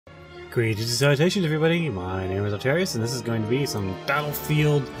Greetings and salutations, everybody. My name is Octarius, and this is going to be some Battlefront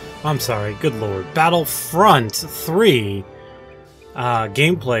 3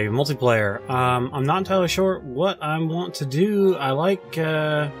 gameplay, multiplayer. I'm not entirely sure what I want to do. I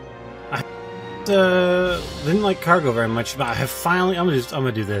didn't like cargo very much, but I have finally. I'm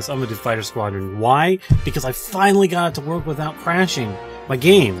gonna do this. I'm gonna do Fighter Squadron. Why? Because I finally got it to work without crashing my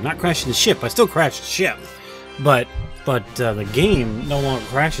game. Not crashing the ship. I still crashed the ship, but the game no longer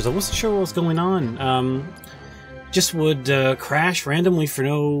crashes. I wasn't sure what was going on. Just would crash randomly for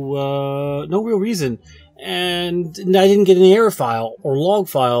no real reason, and I didn't get any error file or log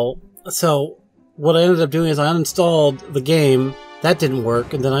file. So what I ended up doing is I uninstalled the game. That didn't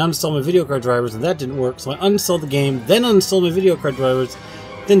work, and then I uninstalled my video card drivers, and that didn't work. So I uninstalled the game, then uninstalled my video card drivers,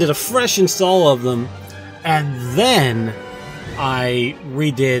 then did a fresh install of them, and then I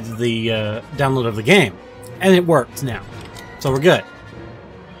redid the download of the game. And it worked now. So we're good.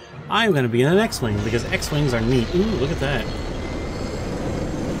 I'm going to be in an X-Wing, because X-Wings are neat. Ooh, look at that.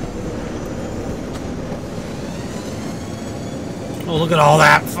 Oh, look at all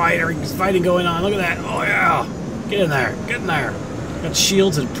that fighting going on. Look at that. Oh, yeah. Get in there. Get in there. Got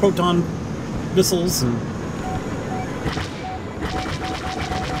shields and proton missiles and...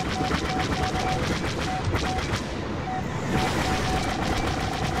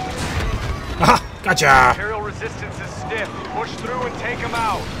 Aha! Gotcha! Imperial resistance is stiff. Push through and take them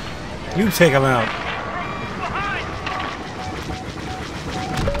out. You take them out.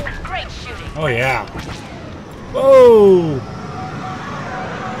 Great shooting. Oh yeah. Whoa!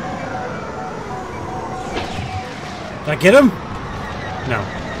 Did I get him? No.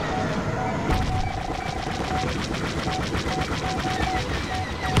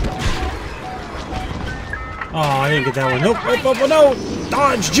 Oh, I didn't get that one. Nope. Oh, no!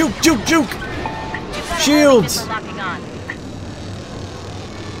 Dodge! Juke! Juke! Juke! Shields! Behind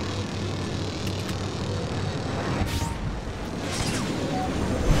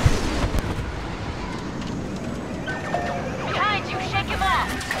you, shake him off.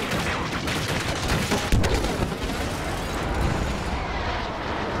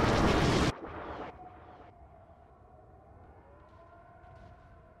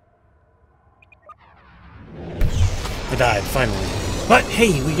 I died, finally. But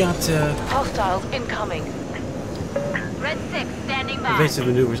hey, we got Hostiles incoming. Red 6 standing by. evasive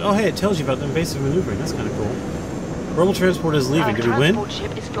maneuvers. Oh hey, it tells you about the evasive maneuvering. That's kind of cool. Rebel transport is leaving. Did we win? Transport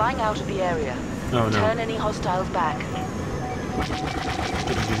ship is flying out of the area. Oh no. Turn any hostiles back.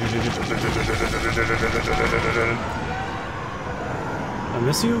 I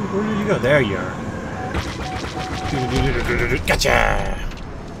miss you? Where did you go? There you are. Gotcha!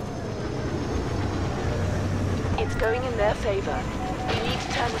 It's going in their favor. We need to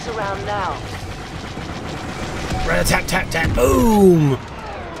turn this around now. Rat-a-tat-tat-tat! Boom!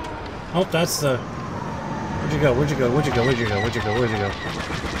 Oh, that's the... Where'd you go? Where'd you go? Where'd you go? Where'd you go? Where'd you go? Where'd you go?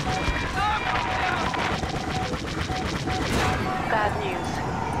 Bad news.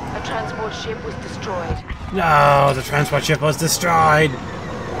 A transport ship was destroyed. No, the transport ship was destroyed!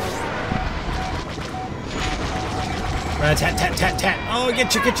 Rat-a-tat-tat-tat-tat! Oh,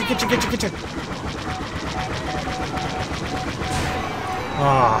 get you!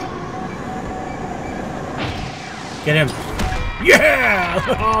 Ah. Get him. Yeah!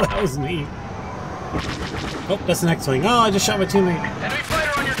 Oh, that was neat. Oh, that's the next swing. Oh, I just shot my teammate. Enemy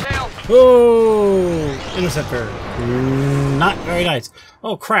fighter on your tail. Oh! Interceptor. Not very nice.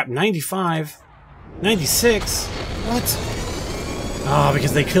 Oh, crap. 95. 96. What? Oh,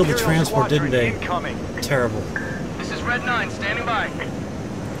 because they killed the Imperial transport, didn't they? Incoming. Terrible. This is Red 9 standing by.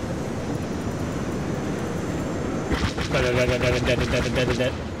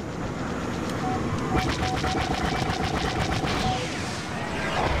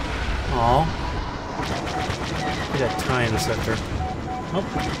 Aw. Look at that tie interceptor. Oh.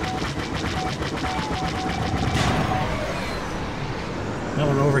 That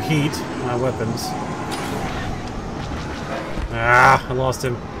one overheat my weapons. Ah, I lost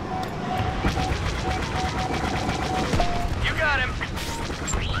him. You got him.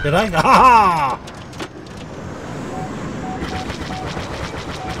 Did I? Ah!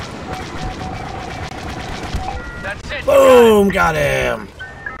 That's it. Boom! Got him!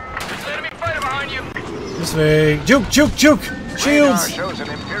 There's an enemy fighter behind you. This way. Juke! Juke! Juke! Shields! Radar shows an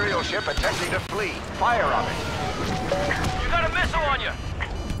Imperial ship attempting to flee. Fire on it. You got a missile on you.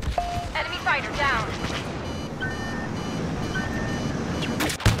 Enemy fighter down.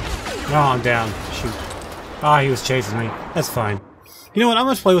 Oh, I'm down. Shoot. Ah, he was chasing me. That's fine. You know what? I'm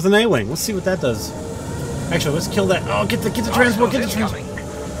gonna play with an A-Wing. Let's see what that does. Actually, let's kill that. Oh, get the transport! Get the transport!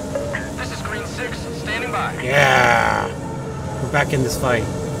 This is Green 6 standing by. Yeah! We're back in this fight.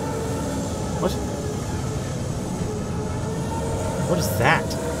 What? What is that?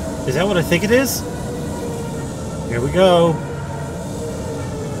 Is that what I think it is? Here we go.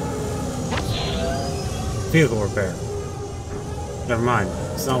 Vehicle repair. Never mind.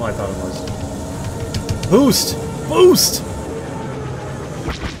 It's not what I thought it was. Boost! Boost!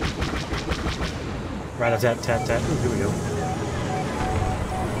 Rat-a-tat-tat-tat. Ooh, here we go.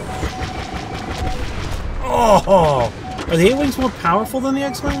 Oh! Are the A-Wings more powerful than the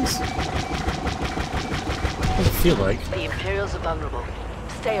X-Wings? What does it feel like? The Imperials are vulnerable.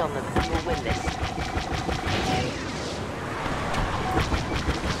 Stay on them and we'll win this.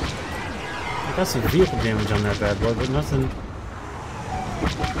 I got some vehicle damage on that bad boy, but nothing.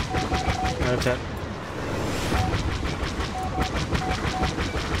 Rat-a-tat.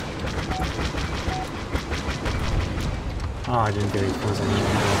 Oh, I didn't get any points on that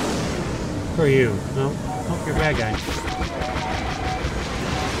one. Who are you? No? Oh, you're a bad guy.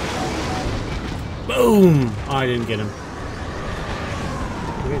 Boom! Oh, I didn't get him.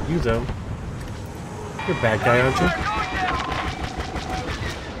 I got you, though. You're a bad guy, aren't you?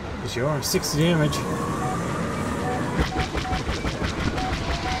 Yes, you are. 60 damage.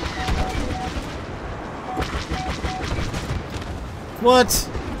 What?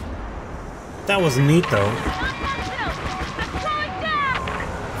 That was neat, though.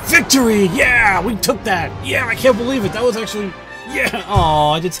 Victory! Yeah! We took that! Yeah, I can't believe it! That was actually... Yeah!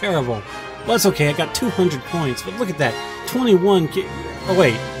 Oh, I did terrible. Well, that's okay. I got 200 points, but look at that. 21... Oh,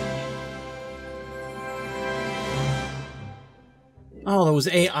 wait. Oh, that was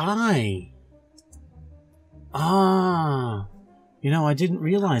AI. Ah. You know, I didn't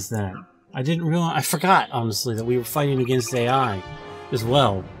realize that. I forgot, honestly, that we were fighting against AI as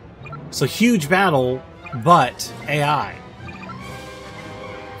well. So, huge battle, but AI.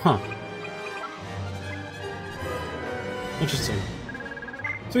 Huh. Interesting.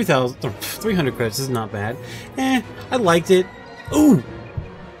 300 credits is not bad. I liked it. Ooh!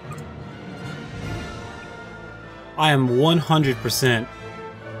 I am 100%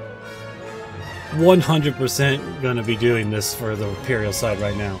 gonna be doing this for the Imperial side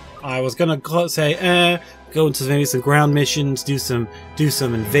right now. I was gonna say, go into maybe some ground missions, do some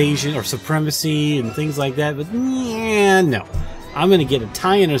invasion or supremacy and things like that, but yeah, no. I'm going to get a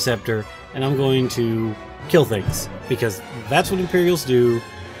TIE interceptor and I'm going to kill things because that's what Imperials do,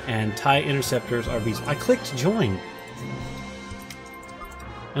 and TIE interceptors are beasts. I clicked join.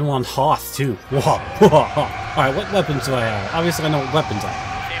 And we're on Hoth too. Alright, what weapons do I have? Obviously I know what weapons I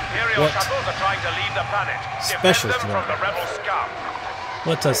have. The Imperial shuttles are trying to leave the planet. Specialist Defend them from the rebel scum.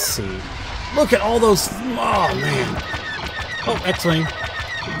 Let us see. Look at all those... Oh, man. Oh, X-Wing. Rebel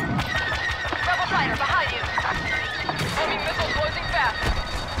fighter behind you. Enemy missile closing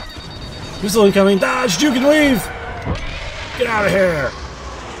fast. Missile incoming. Dodge, juke and weave. Get out of here.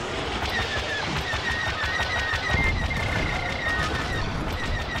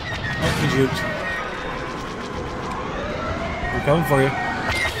 Oh, he juked. I'm coming for you.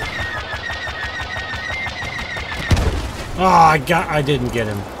 Oh, I didn't get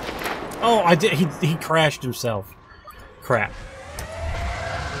him. Oh, I did. He crashed himself. Crap.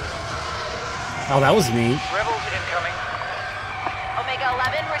 Oh, that was neat. Rebels incoming. Omega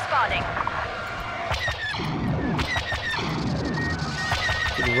 11 responding.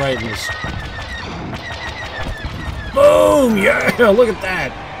 Get right in this. Boom! Yeah! Look at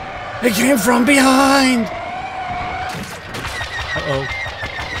that! It came from behind! Uh-oh.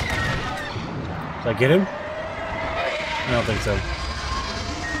 Did I get him? I don't think so.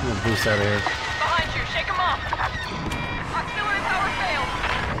 I'm gonna boost out of here. Behind you, shake him off. Auxiliary power failed.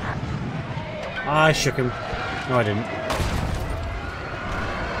 I shook him. No, I didn't.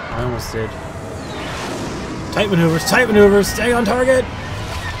 I almost did. Tight maneuvers, stay on target!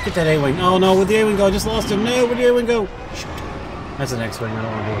 Get that A-Wing. Oh no, where'd the A-Wing go? I just lost him. No, where'd the A-Wing go? Shoot. That's an X-Wing, I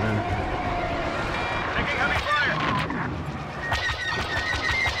don't want to deal with him. Taking heavy fire.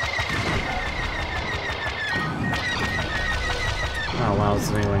 Oh wow, it's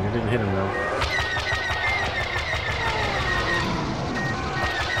an A-Wing. I didn't hit him though.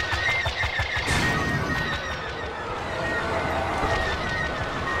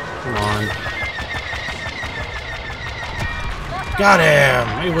 Come on. Got him!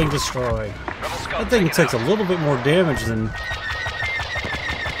 A-Wing destroyed. That thing takes a little bit more damage than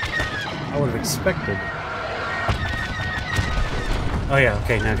I would have expected. Oh yeah,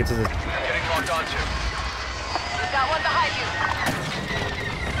 okay, now get to the... Getting locked onto. We've got one behind you.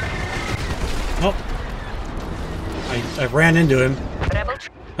 Oh! I ran into him. Rebel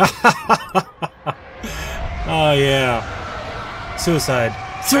Oh yeah. Suicide.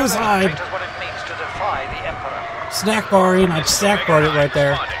 Suicide! Demonstrate us what it means to defy the Emperor. snack barring. I snack barred it right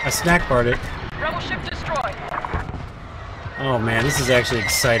there. I snack barred it. Rebel ship destroyed. Oh man, this is actually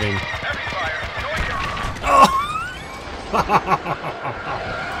exciting. Heavy fire. Going down.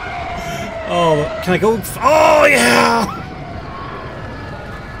 Oh, can I go? Oh yeah!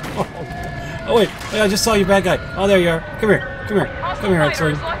 Oh wait, I just saw you, bad guy. Oh, there you are. Come here, come here, come here,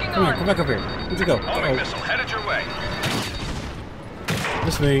 X-Wing. Come here, come back up here. Where'd you go? Homing missile headed your way.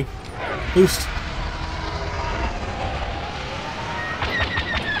 This me. Boost.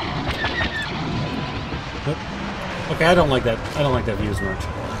 Nope. Okay, I don't like that. I don't like that view as much.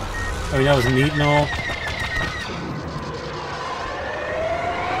 I mean, that was neat and all.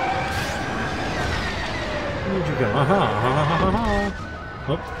 Where'd you go?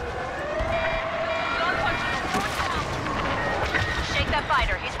 Oh. Shake that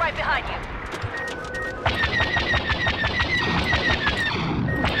fighter. He's right behind you.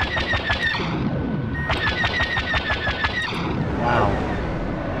 Wow.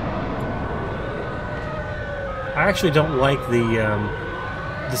 I actually don't like the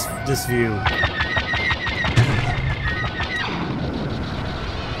this view.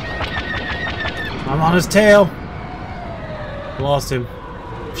 I'm on his tail. I lost him.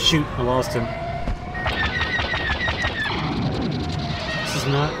 Shoot, I lost him.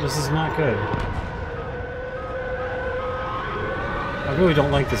 This is not good. I really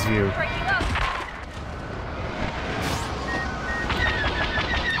don't like this view. Breaking up.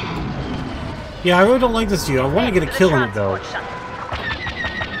 Yeah, I really don't like this view. I want to get a kill in it though.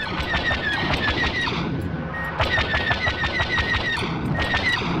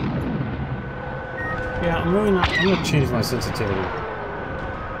 Yeah, I'm gonna change my sensitivity.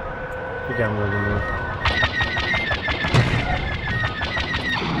 Get down a little bit more.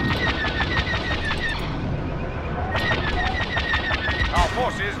 Our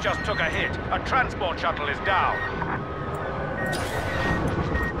forces just took a hit. A transport shuttle is down.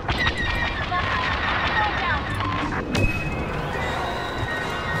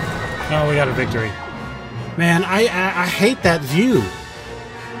 Oh, we got a victory. Man, I hate that view.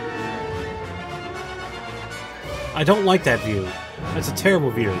 I don't like that view. It's a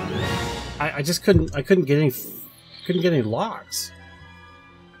terrible view. I just couldn't get any locks.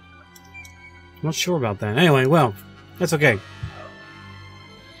 I'm not sure about that. Anyway, well, that's okay.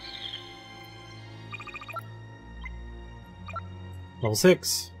 Level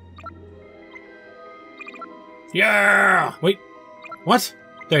 6. Yeah! Wait. What?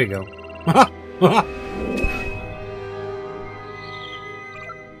 There you go.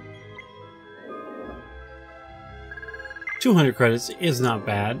 200 credits is not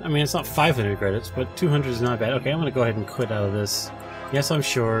bad. I mean, it's not 500 credits, but 200 is not bad. Okay, I'm gonna go ahead and quit out of this. Yes, I'm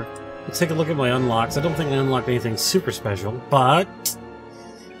sure. Let's take a look at my unlocks. I don't think I unlocked anything super special, but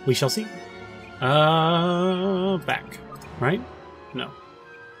we shall see. Back. Right? No.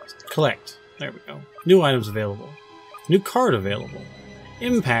 Collect. There we go. New items available. New card available.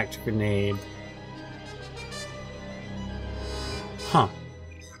 Impact grenade. Huh.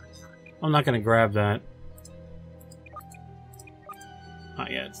 I'm not gonna grab that. Not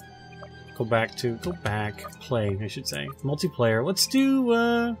yet. Go back. Play, I should say. Multiplayer. Let's do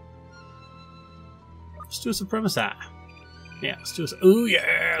a Supremacy. Yeah, let's do a... Ooh,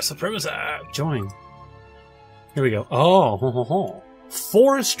 yeah! Supremacy! Join. Here we go. Oh, ho, ho, ho.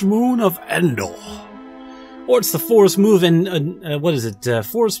 Forest Moon of Endor. Or it's the Forest Moon and what is it?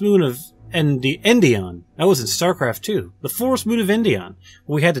 Forest Moon of Endion. That was in StarCraft 2. The Forest Moon of Endion.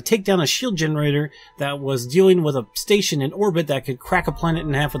 We had to take down a shield generator that was dealing with a station in orbit that could crack a planet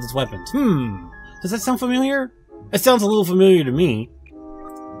in half with its weapons. Does that sound familiar? It sounds a little familiar to me.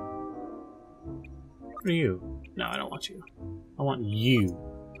 What are you? No, I don't want you. I want you.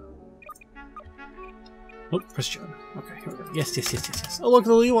 Oh, press John. Okay, here we go. Yes. Oh, look,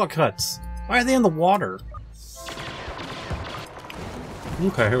 the Ewok huts. Why are they in the water?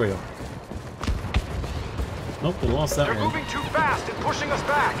 Okay, here we go. Nope, we lost that They're one. moving too fast and pushing us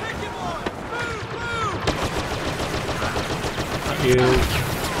back. Got you.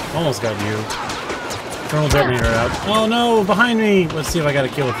 Almost got you. Thermal detonator out. Oh no, behind me! Let's see if I got a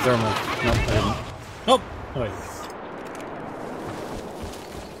kill with thermal. Nope, I didn't. Oh! Oh wait.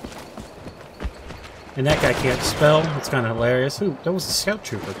 And that guy can't spell. It's kind of hilarious. Ooh, that was a scout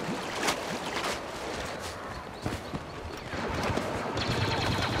trooper.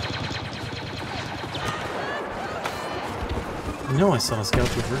 I know I saw a scout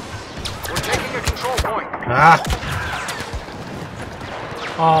trooper. We're taking a control point. Ah!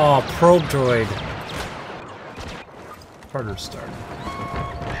 Oh, probe droid. Partner start.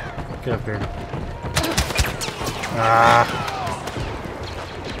 Get up here. Ah!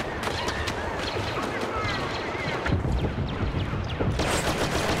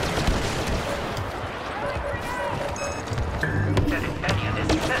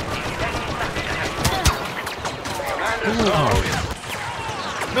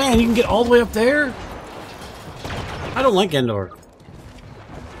 Man, you can get all the way up there? I don't like Endor.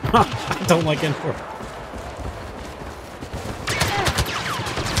 I don't like Endor.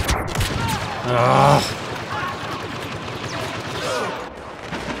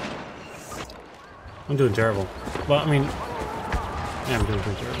 I'm doing terrible. Well, I mean... Yeah, I'm doing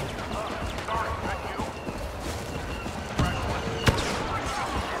pretty terrible.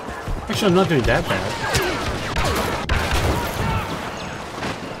 Actually, I'm not doing that bad.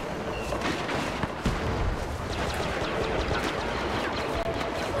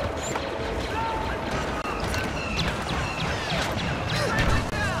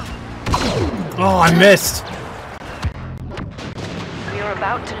 Oh, I missed! We are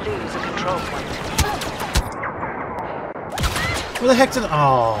about to lose a control point. Where the heck did...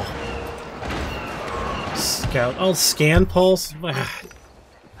 Oh. Scout. Oh, scan pulse?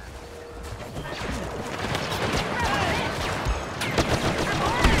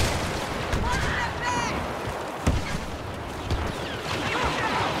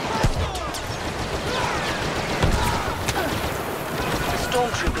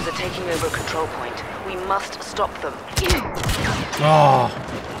 Stormtroopers are taking over a control point. We must stop them. Oh.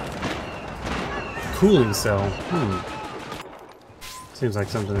 Cooling cell. Seems like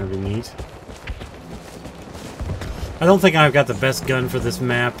something that'd be neat. I don't think I've got the best gun for this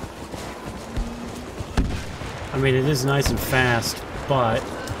map. I mean, it is nice and fast, but...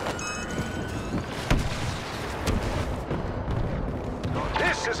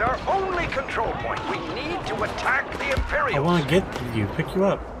 This is our only control point. We need to attack the Imperials. I want to get you, pick you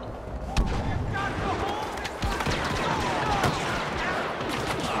up.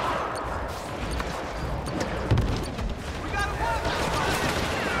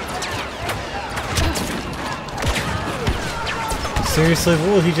 Seriously, what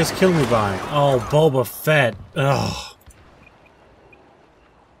will he just kill me by? Oh, Boba Fett. Ugh.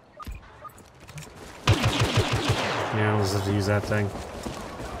 Yeah, I'll just have to use that thing.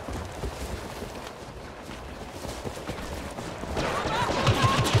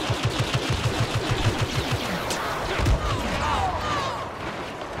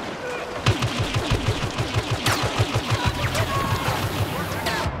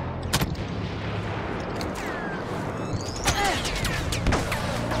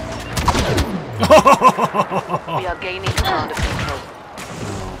 We are gaining command of control.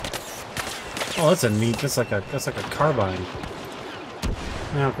 Oh, that's a neat. That's like a carbine.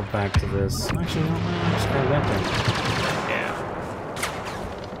 Now I'll go back to this. Actually, no, I'll just grab that thing. Yeah.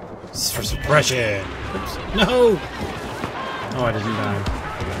 This is for suppression. Oops. No. Oh, I didn't die.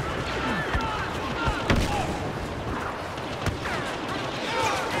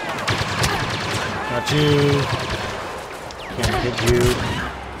 Got you. Can't get you.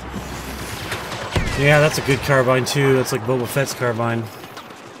 Yeah, that's a good carbine too. That's like Boba Fett's carbine.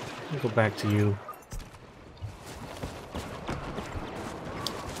 I'll go back to you.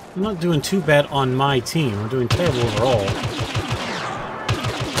 I'm not doing too bad on my team. I'm doing terrible overall.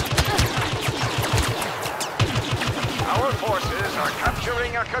 Our forces are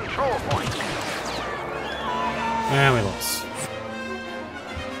capturing a control point. And we lost.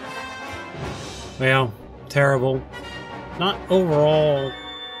 Well, terrible. Not overall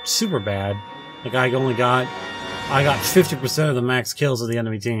super bad. Like I got 50% of the max kills of the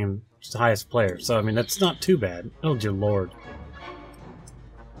enemy team, which is the highest player. So I mean that's not too bad. Oh dear lord.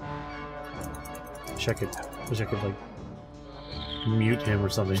 Wish I could like mute him or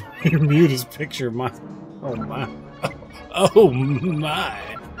something. Mute his picture. Oh my. Oh my.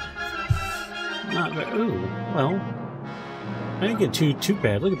 Not bad. Ooh, well. I didn't get too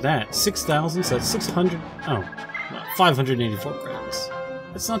bad. Look at that. 6,000, so that's 600. Oh, 584 credits.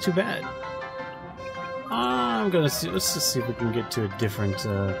 That's not too bad. I'm gonna see. Let's just see if we can get to a different,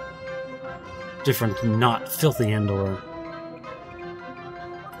 not filthy Endor.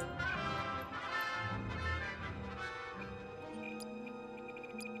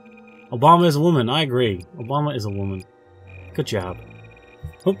 Obama is a woman. I agree. Obama is a woman. Good job.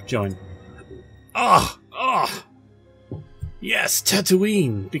 Hope join. Yes,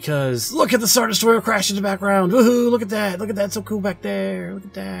 Tatooine. Because look at the Star Destroyer crash in the background. Woohoo! Look at that. Look at that. So cool back there. Look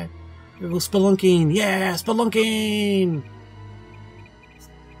at that. Go spelunking! Yeah, spelunking!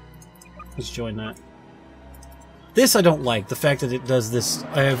 Let's join that. This I don't like, the fact that it does this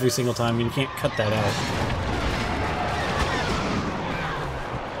every single time, and you can't cut that out.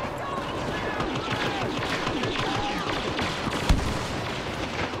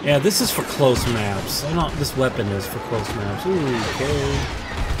 Yeah, this is for close maps. This weapon is for close maps. Ooh, okay.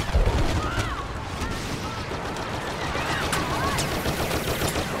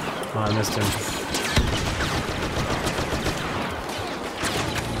 Oh, I missed him.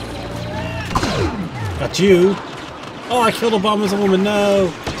 Got you. Oh, I killed Obama as a woman.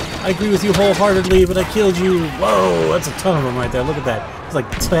 No. I agree with you wholeheartedly, but I killed you. Whoa, that's a ton of them right there. Look at that. It's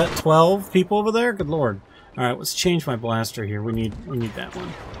like 12 people over there. Good lord. All right, let's change my blaster here. We need that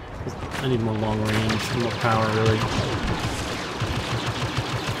one. I need more long range, more power, really.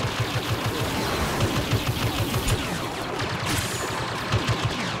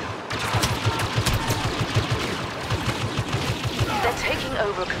 They're taking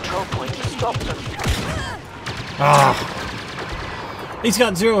over a control point. Stop them. Ah. He's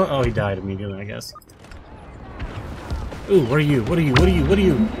got 0. Oh, he died immediately, I guess. Ooh, what are you? What are you? What are you? What are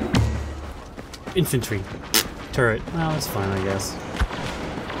you? Infantry. Turret. Well, that's fine, I guess.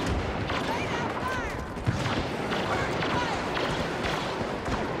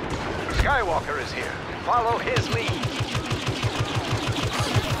 Skywalker is here. Follow his lead.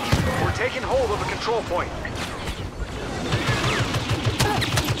 We're taking hold of the control point.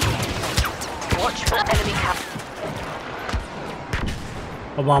 Watch for enemy cap.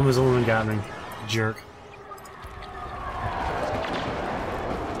 Obama's the woman got me. Jerk.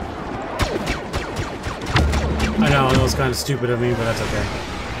 I know, that was kind of stupid of me, but that's okay.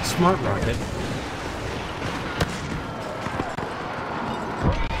 Smart rocket.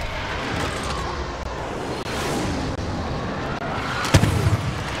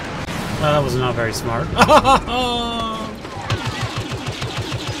 Well, that was not very smart. Oh,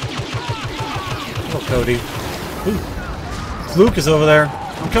 Cody. Ooh. Luke is over there.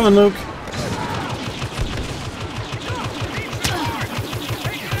 I'm coming, Luke.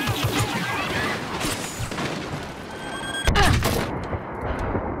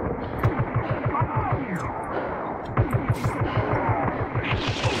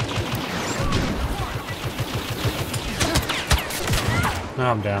 Oh,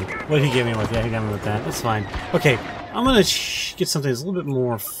 I'm down. What did he get me with? Yeah, he got me with that. That's fine. Okay, I'm gonna get something that's a little bit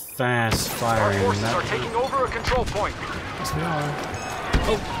more fast firing. Our forces are taking over a control point. Yes, we are.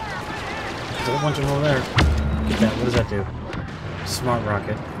 Oh! There's a whole bunch of them over there. Get that. What does that do? Smart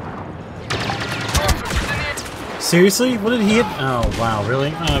rocket. Seriously? What did he hit? Oh, wow.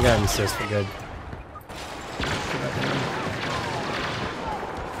 Really? Oh, I got an assist. We're good.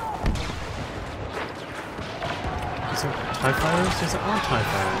 Is there TIE fighters? Yes, there are TIE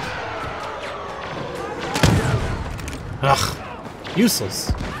fighters. Ugh.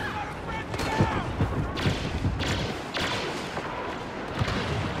 Useless.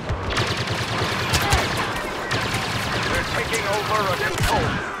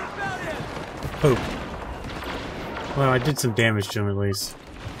 Poop. Well, I did some damage to him at least.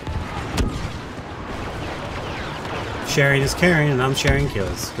 Sharing is caring, and I'm sharing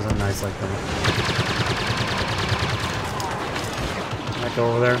kills because I'm nice like that. Can I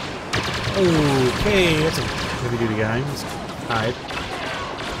go over there? Okay, that's a heavy duty guy. Just hide.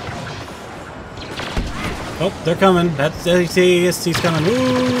 Oh, they're coming. That's he's coming.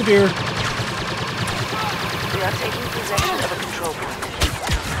 Ooh, dear. We are taking possession of a control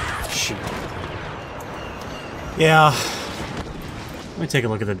point. Shoot. Yeah. Let me take a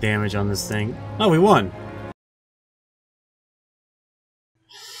look at the damage on this thing. Oh, we won.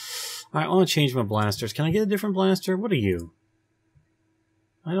 Alright, I want to change my blasters. Can I get a different blaster? What are you?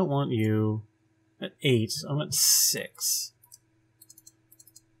 I don't want you at 8. I'm at 6.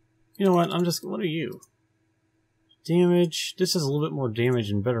 You know what? What are you? Damage. This has a little bit more damage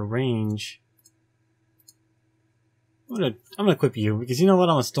and better range. I'm gonna equip you because you know what?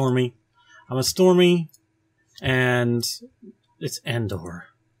 I'm a Stormy. And it's Endor.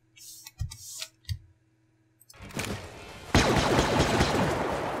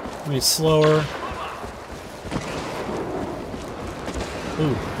 I mean, it's slower.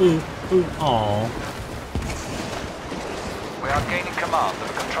 Ooh, aww. We are gaining command of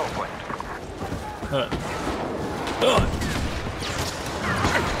the control point.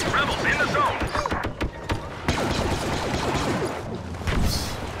 Rebels in the zone.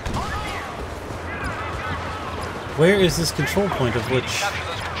 Where is this control point of which... Capture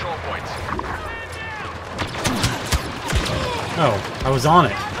those control points. Oh, I was on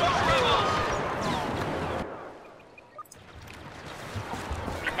it.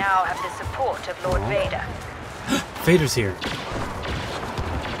 We now have the support of Lord Vader. Vader's here.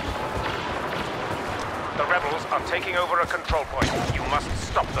 The rebels are taking over a control point. You must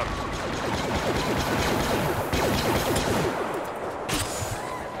stop them.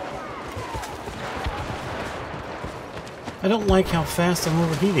 I don't like how fast I'm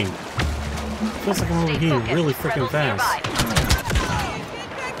overheating. Feels like I'm overheating really freaking fast.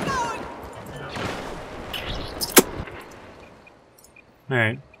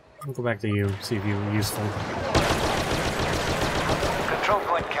 Alright, I'll go back to you, see if you were useful. Control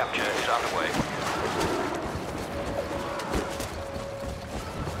point capture is underway.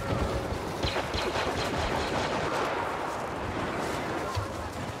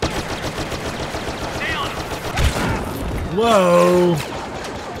 Whoa!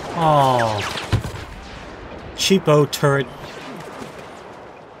 Oh, cheapo turret.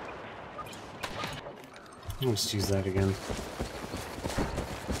 Let's use that again.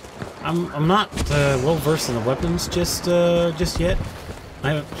 I'm not well versed in the weapons just yet. I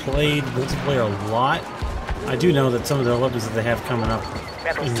haven't played multiplayer a lot. I do know that some of the weapons that they have coming up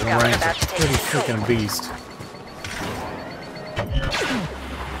in the ranks are pretty freaking beast.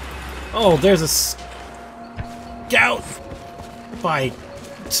 Oh, there's a scout bike,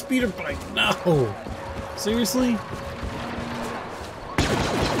 speeder bike. No, seriously.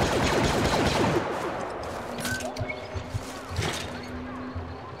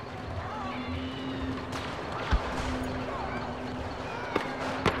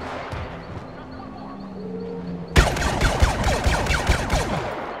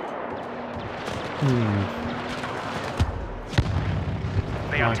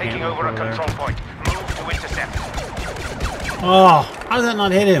 They are taking over a control point. Move to intercept. Oh, how did that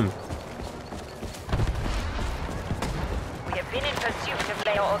not hit him? We have been in pursuit of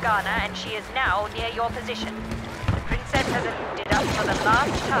Leia Organa, and she is now near your position. The princess has eluded us for the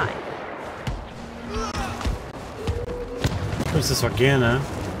last time. Princess Organa.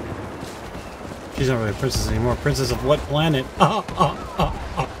 She's not really a princess anymore. Princess of what planet?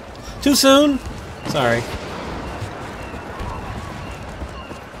 Too soon? Sorry.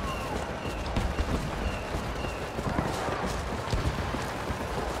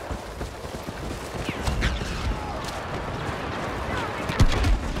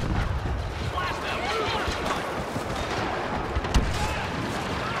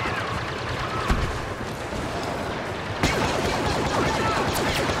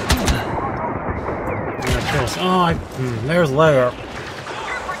 Oh, there's Leia.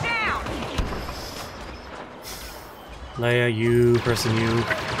 Leia, you, person you.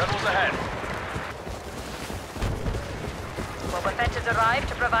 Rebels ahead. Boba Fett has arrived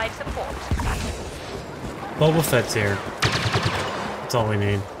to provide support. Boba Fett's here. That's all we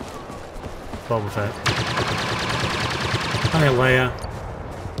need. Boba Fett. Hi, Leia.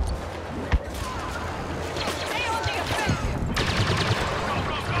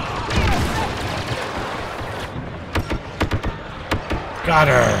 Got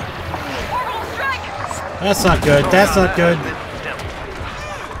her. That's not good. That's not good.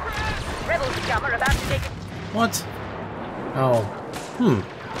 Rebel scum are about to take. What? Oh. You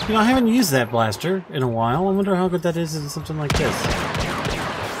know, I haven't used that blaster in a while. I wonder how good that is in something like this.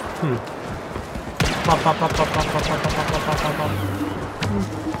 Pop, pop, pop, pop, pop, pop, pop, pop, pop, pop, pop, pop.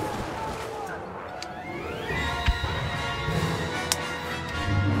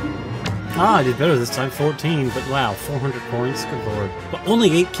 Ah, I did better this time, 14, but wow, 400 points, good lord. But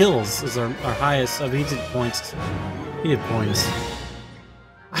only 8 kills is our highest of heated points. Heated points.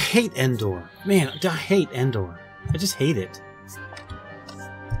 I hate Endor. Man, I hate Endor. I just hate it.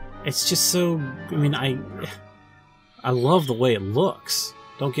 It's just so, I mean, I love the way it looks.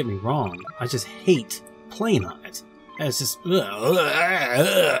 Don't get me wrong. I just hate playing on it. It's just...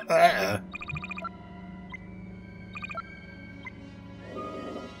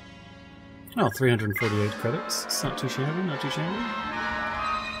 Oh, 348 credits. It's not too shabby, not too shabby.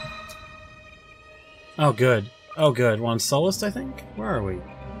 Oh, good. Oh, good. We're on Sullust, I think? Where are we?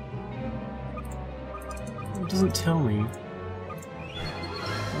 It doesn't tell me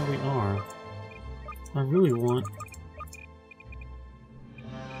where we are. I really want...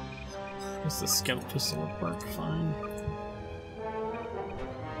 Guess the scout pistol would work fine.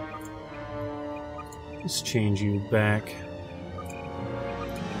 Let's change you back.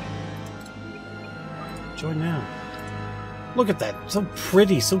 Join now. Look at that. So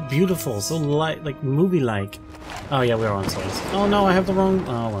pretty, so beautiful, so light, like movie-like. Oh yeah, we're on Souls. Oh no, I have the wrong...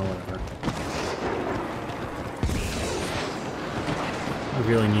 Oh, well, whatever. I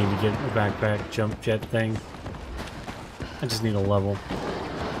really need to get a backpack jump jet thing. I just need a level.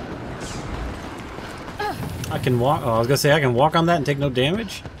 I can walk... Oh, I was gonna say I can walk on that and take no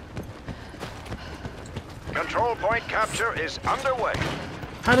damage? Control point capture is underway.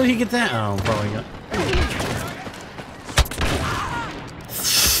 How did he get that? Oh, probably got...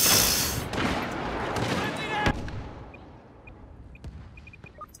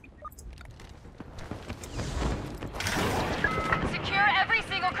 Secure every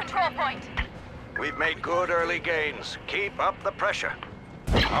single control point. We've made good early gains. Keep up the pressure.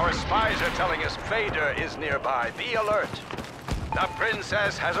 Our spies are telling us Vader is nearby. Be alert. The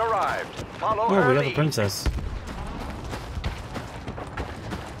princess has arrived. Follow her Oh, we got the lead. princess.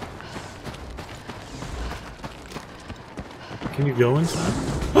 Can you go inside?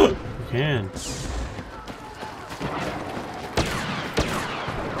 You can.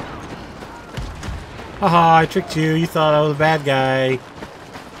 Haha, I tricked you. You thought I was a bad guy.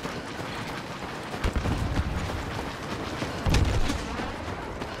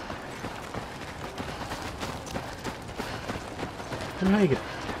 I don't know how you get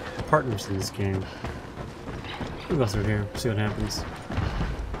partners in this game. We'll go through here, see what happens.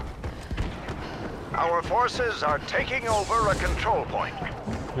 Our forces are taking over a control point.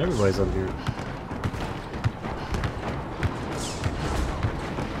 Everybody's up here.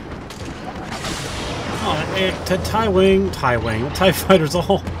 Oh, TIE fighter's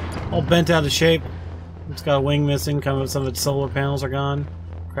all bent out of shape. It's got a wing missing. Some of its solar panels are gone.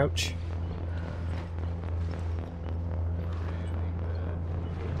 Crouch.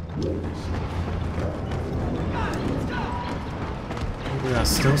 We got a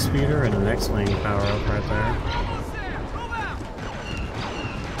still speeder and an X-wing power up right there.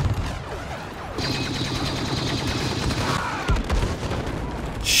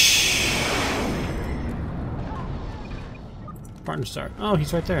 Partner start. Oh,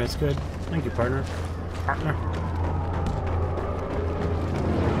 he's right there. That's good. Thank you, partner. Partner.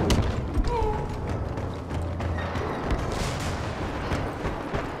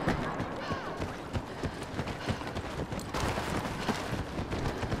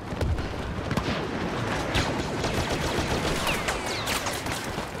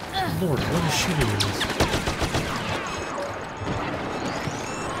 Lord, what is shooting at us?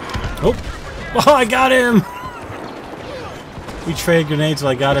 Oh! Oh, I got him! We traded grenades, so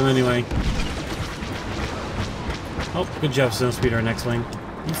I got him anyway. Oh, good job, Snowspeeder and X-Wing.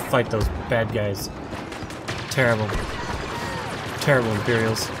 You fight those bad guys. Terrible. Terrible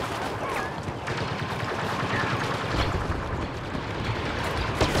Imperials.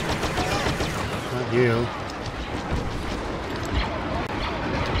 Not you.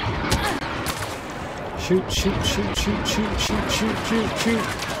 Shoot, shoot, shoot, shoot, shoot, shoot, shoot, shoot, shoot.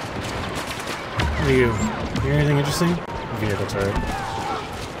 What are you? You hear anything interesting? Vehicle turret.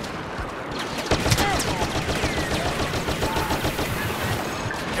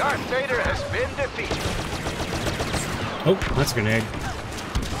 Darth Vader has been defeated. Oh, that's a grenade.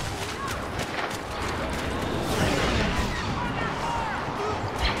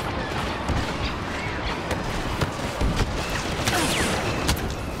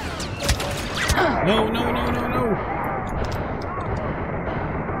 No, no, no, no, no!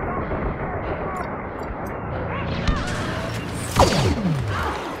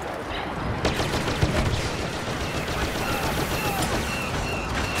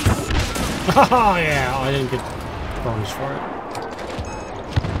 Oh yeah, I didn't get bonus for it.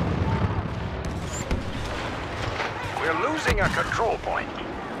 We're losing a control point.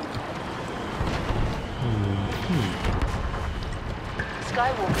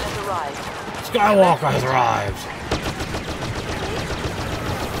 Skywalker has arrived. Skywalker has arrived!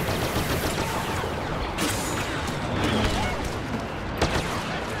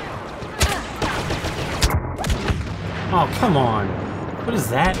 Oh, come on! What is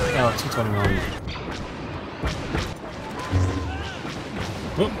that? Oh, 221.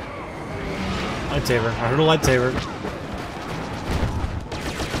 Whoop. Lightsaber. I heard a lightsaber.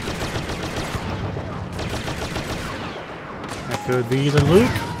 That could be either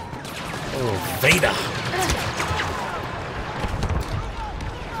Luke or Vader.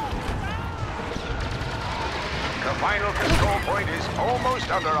 The final control point is almost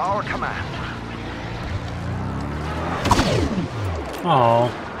under our command. Oh.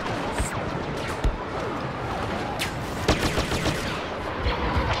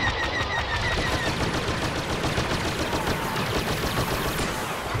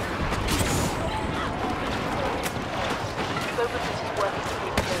 Boba Fett is working for the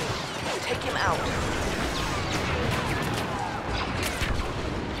Imperials. Take him out.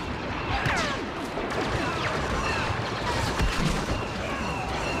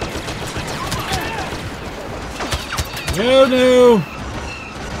 No, no!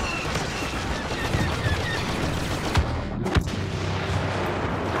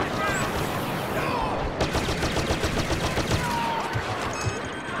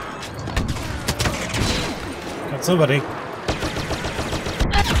 Got somebody.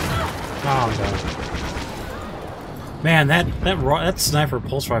 Oh, I'm done. Man, that sniper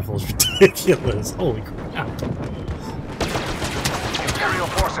pulse rifle is ridiculous. Holy crap. Imperial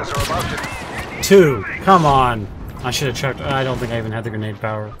forces are about to... 2. Come on. I should have checked. I don't think I even had the grenade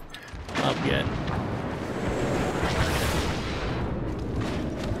power up yet.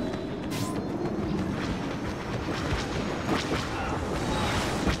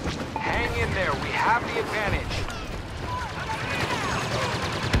 Hang in there, we have the advantage.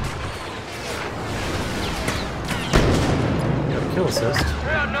 Got a kill assist.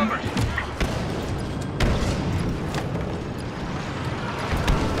 We're outnumbered.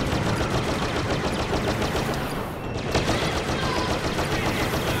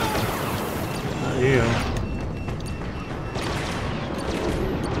 You.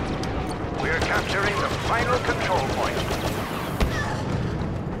 We're capturing the final control point.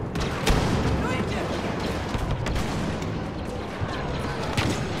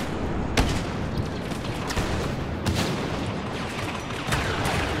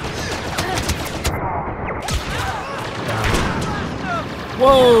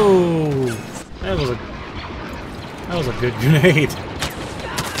 Whoa! That was a good grenade.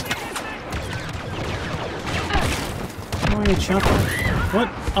 Oh, you shot that. What?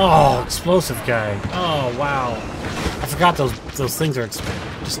 Oh, explosive guy. Oh, wow. I forgot those things are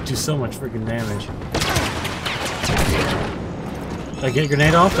just do so much freaking damage. Did I get a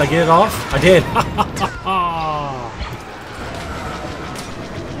grenade off? Did I get it off? I did.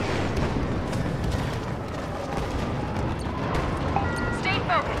 Stay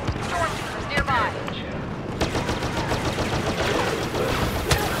focused. Stormtroopers nearby.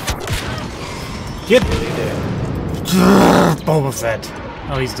 Get Boba Fett.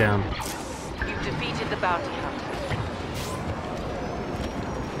 Oh, he's down. You've defeated the bounty hunter.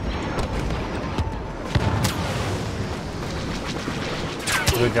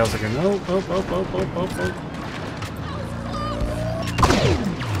 The guy's like, nope, oh.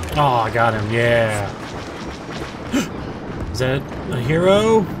 Oh, I got him, yeah. Is that a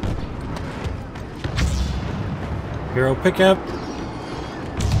hero? Hero pickup.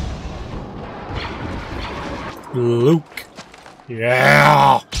 Luke.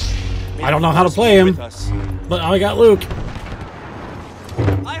 Yeah! I don't know how to play him, but I got Luke.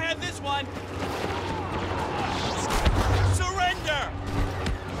 I have this one. Surrender.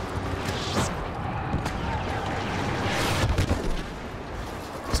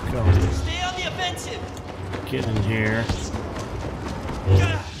 Let's go. Stay on the offensive. Get in here.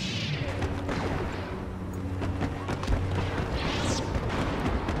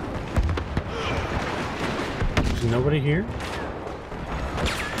 There's nobody here?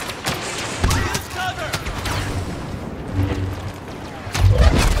 Use cover.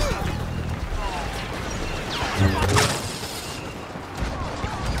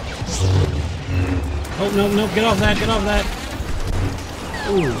 Oh, no, get off that,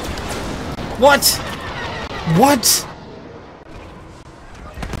 Ooh. What? What?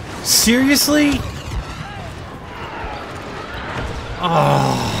 Seriously?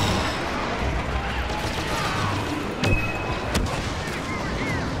 Oh.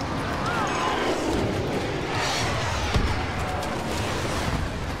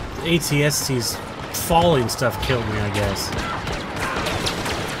 The ATST's falling stuff killed me, I guess.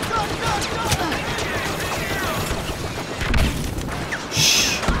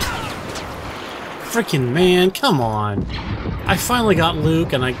 Freaking man, come on. I finally got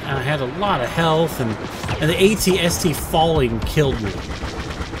Luke and I had a lot of health and the ATST falling killed me.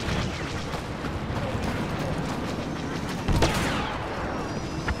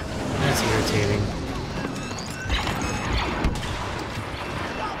 That's irritating.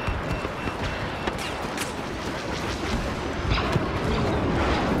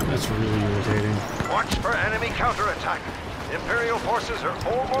 That's really irritating. Watch for enemy counterattack. Imperial forces are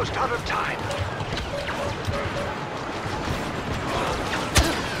almost out of time.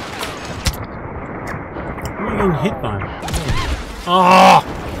 What are you getting hit by? Ah!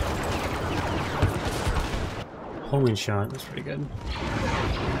 Homing shot. That's pretty good.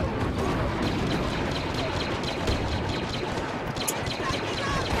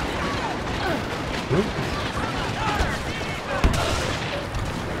 Nope.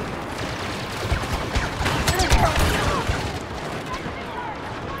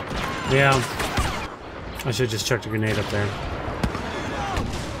 Yeah. I should have just chucked a grenade up there.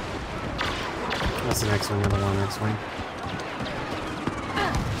 That's the next one. I don't want next one.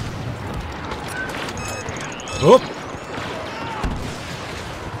 Oop!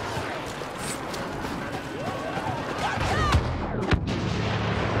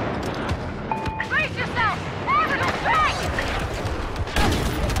 Brace yourself! Orbital strike!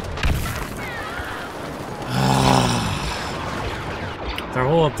 They're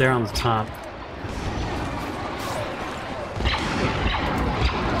all up there on the top.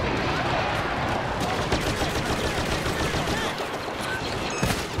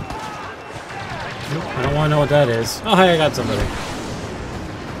 I don't want to know what that is. Oh, hey, I got somebody.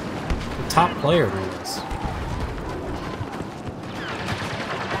 The top player doing this.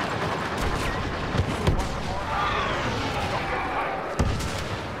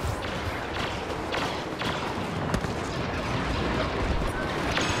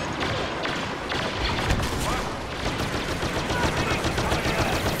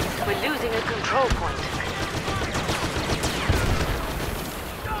 We're losing a control point.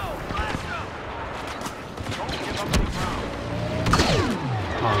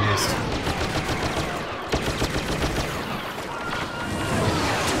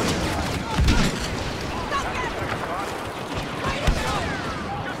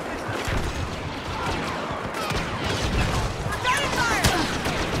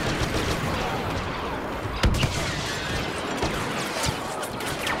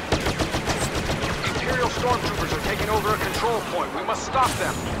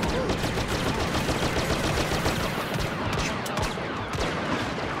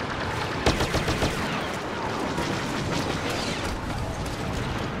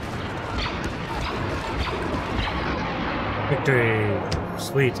 Victory!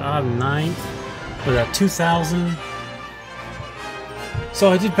 Sweet. I'm 9th with that 2,000. So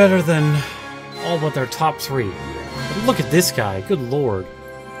I did better than all but their top 3. But look at this guy. Good lord.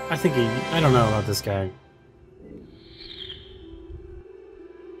 I don't know about this guy.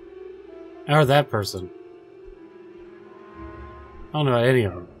 Or that person. I don't know about any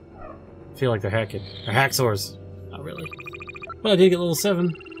of them. I feel like they're hacking. They're hacksaws. Not really. But I did get level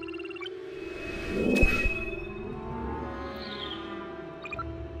 7.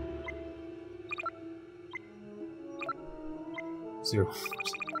 Zero.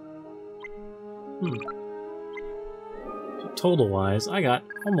 So total wise, I got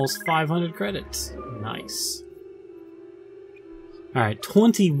almost 500 credits. Nice. Alright,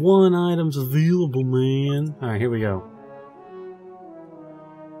 21 items available, man. Alright, here we go.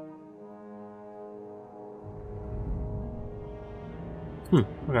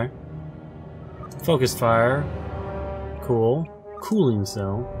 Okay. Focused fire. Cool. Cooling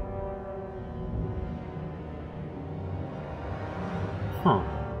cell. Huh.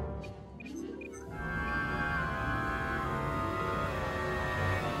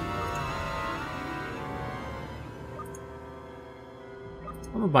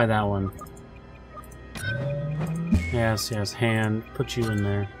 I'm gonna buy that one. Yes, yes, hand. Put you in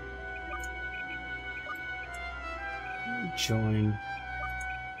there. Join.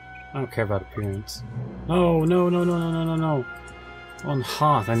 I don't care about appearance. No, no, no, no, no, no, no, no. On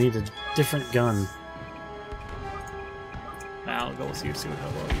Hoth, I need a different gun. I'll go with you, see how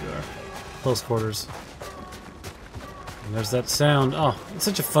well you are. Close quarters. And there's that sound. Oh, it's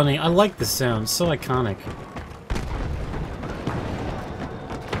such a funny... I like this sound. It's so iconic.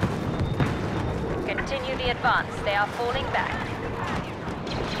 Continue the advance. They are falling back.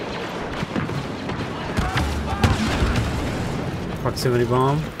 Proximity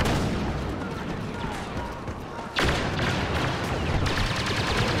bomb.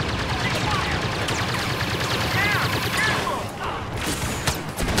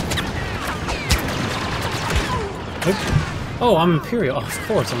 Oh, I'm Imperial. Oh, of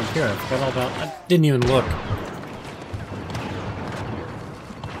course, I'm Imperial. I forgot all about... I didn't even look.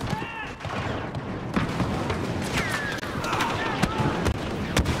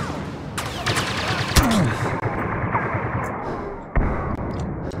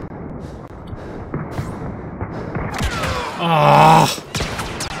 Ah!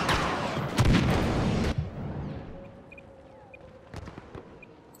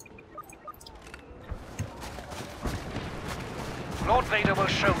 Lord Vader will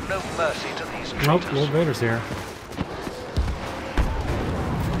show no mercy to these traitors. Nope, Lord Vader's here.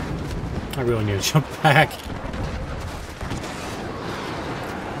 I really need to jump back.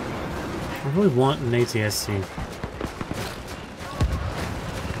 I really want an ATSC.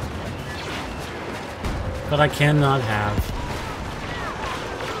 But I cannot have.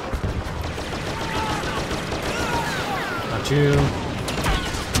 Got you.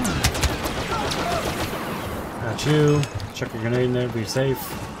 Got you. Chuck your grenade in there, be safe.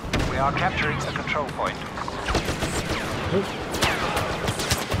 We are capturing the control point. Oh.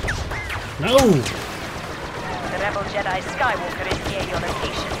 No! The rebel Jedi Skywalker is near your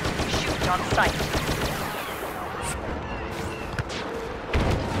location. Shoot on sight.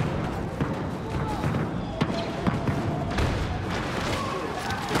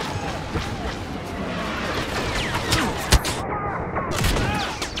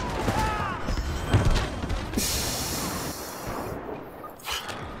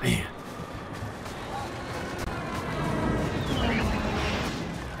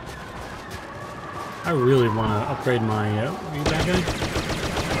 I really want to upgrade my... are you that guy?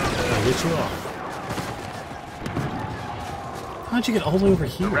 I'll get you off. How'd you get all the way over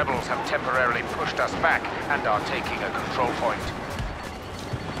here? The rebels have temporarily pushed us back and are taking a control point.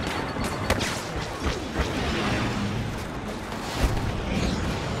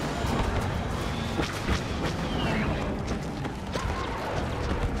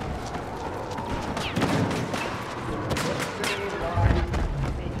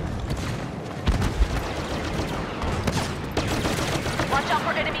 Watch out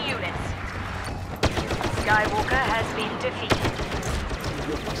for enemy units. Skywalker has been defeated.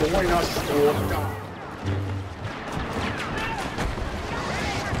 Join us or die.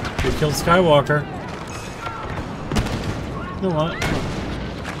 We killed Skywalker. You know what?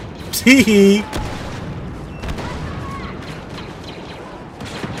 Tee.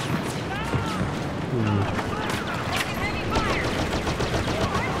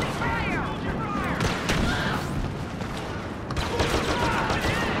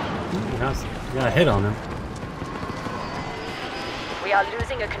 Got a hit on him. We are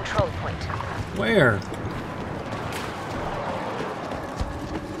losing a control point. Where?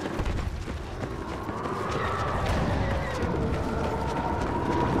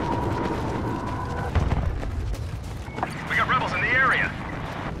 We got rebels in the area.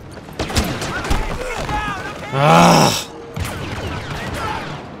 Ah!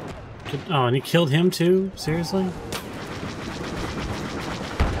 Oh, and he killed him too? Seriously?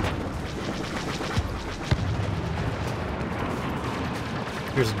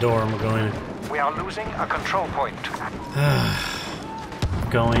 Here's a door, I'm going in. We are losing a control point.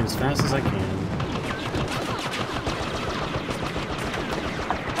 Going as fast as I can.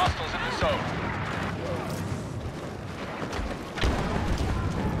 Hostiles in the zone.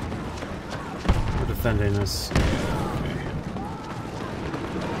 We're defending this.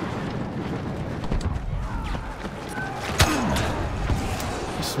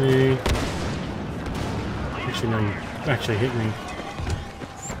 See. Actually, no, you actually hit me.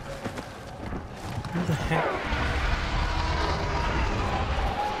 What the heck?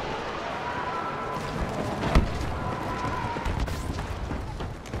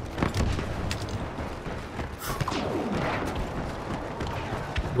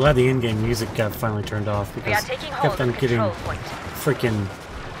 I'm glad the in-game music got finally turned off We are because taking I hold kept on of the getting control point.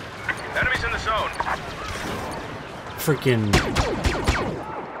 Enemies in the zone. freaking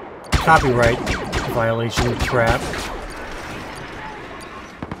copyright violation crap.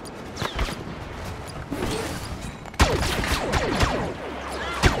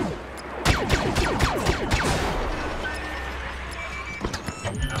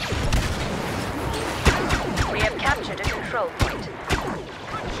 We have captured a control point.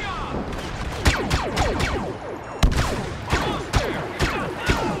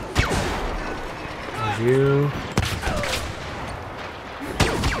 There's you.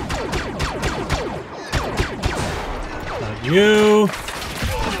 Got you.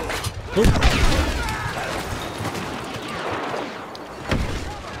 Oop.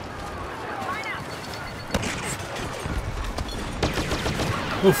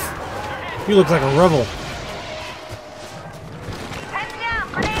 Oof. You look like a rebel. Heads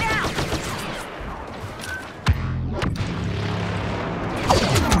down, grenade out!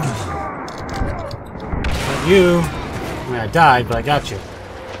 Got you. I mean, I died, but I got you.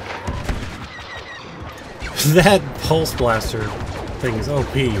 That pulse blaster thing is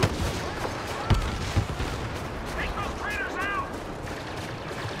OP.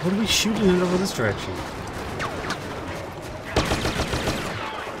 What are we shooting it over this direction?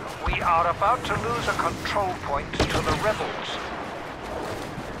 We are about to lose a control point to the rebels.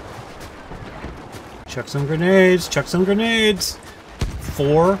 Chuck some grenades. Chuck some grenades.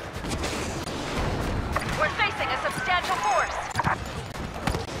 4. We're facing a substantial force.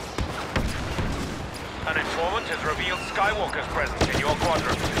 An informant has revealed Skywalker's presence in your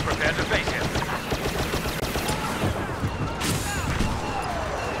quadrant. Prepare to face him.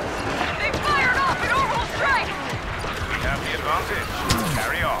 They fired off an orbital strike! We have the advantage.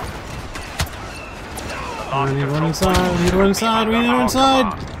 Carry on. We need one inside. We need one inside. We need one inside.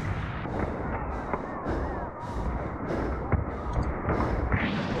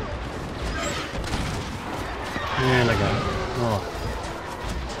 And I got it. Oh.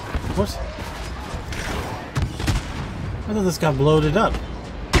 What? I thought this got bloated up.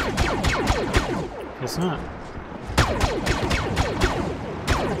 Guess not.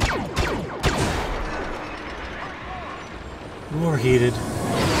 Overheated.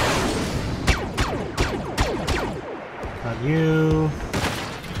 Got you.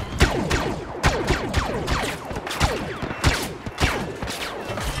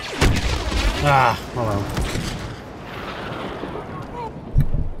 Ah, hello.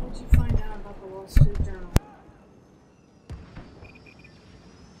 What did you find out about the Wall Street Journal?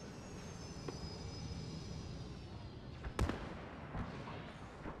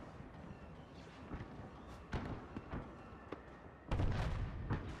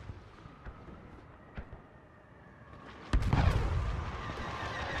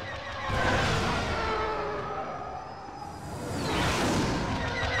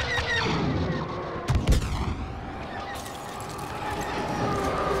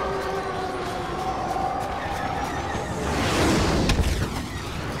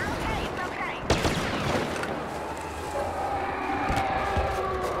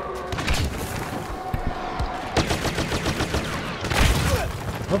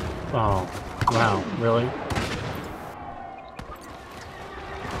 Oh, wow, really?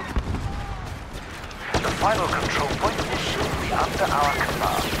 The final control point will soon be under our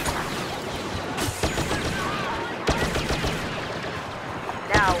command.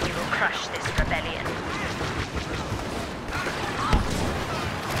 Now we will crush this rebellion. rebellion.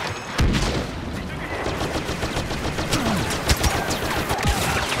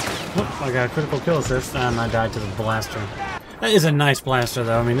 Oh, I got a critical kill assist, and I died to the blaster. That is a nice blaster,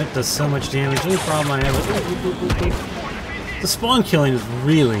 though. I mean, it does so much damage. The only problem I have with the spawn killing is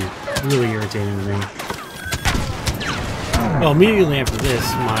really, really irritating to me. Well, immediately after this,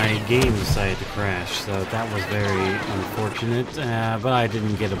 my game decided to crash, so that was very unfortunate. But I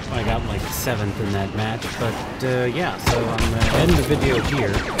didn't get I got like 7th in that match. But yeah, so I'm going to end the video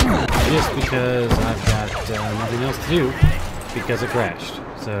here, just because I've got nothing else to do, because it crashed.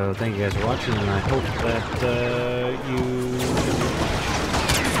 So thank you guys for watching, and I hope that you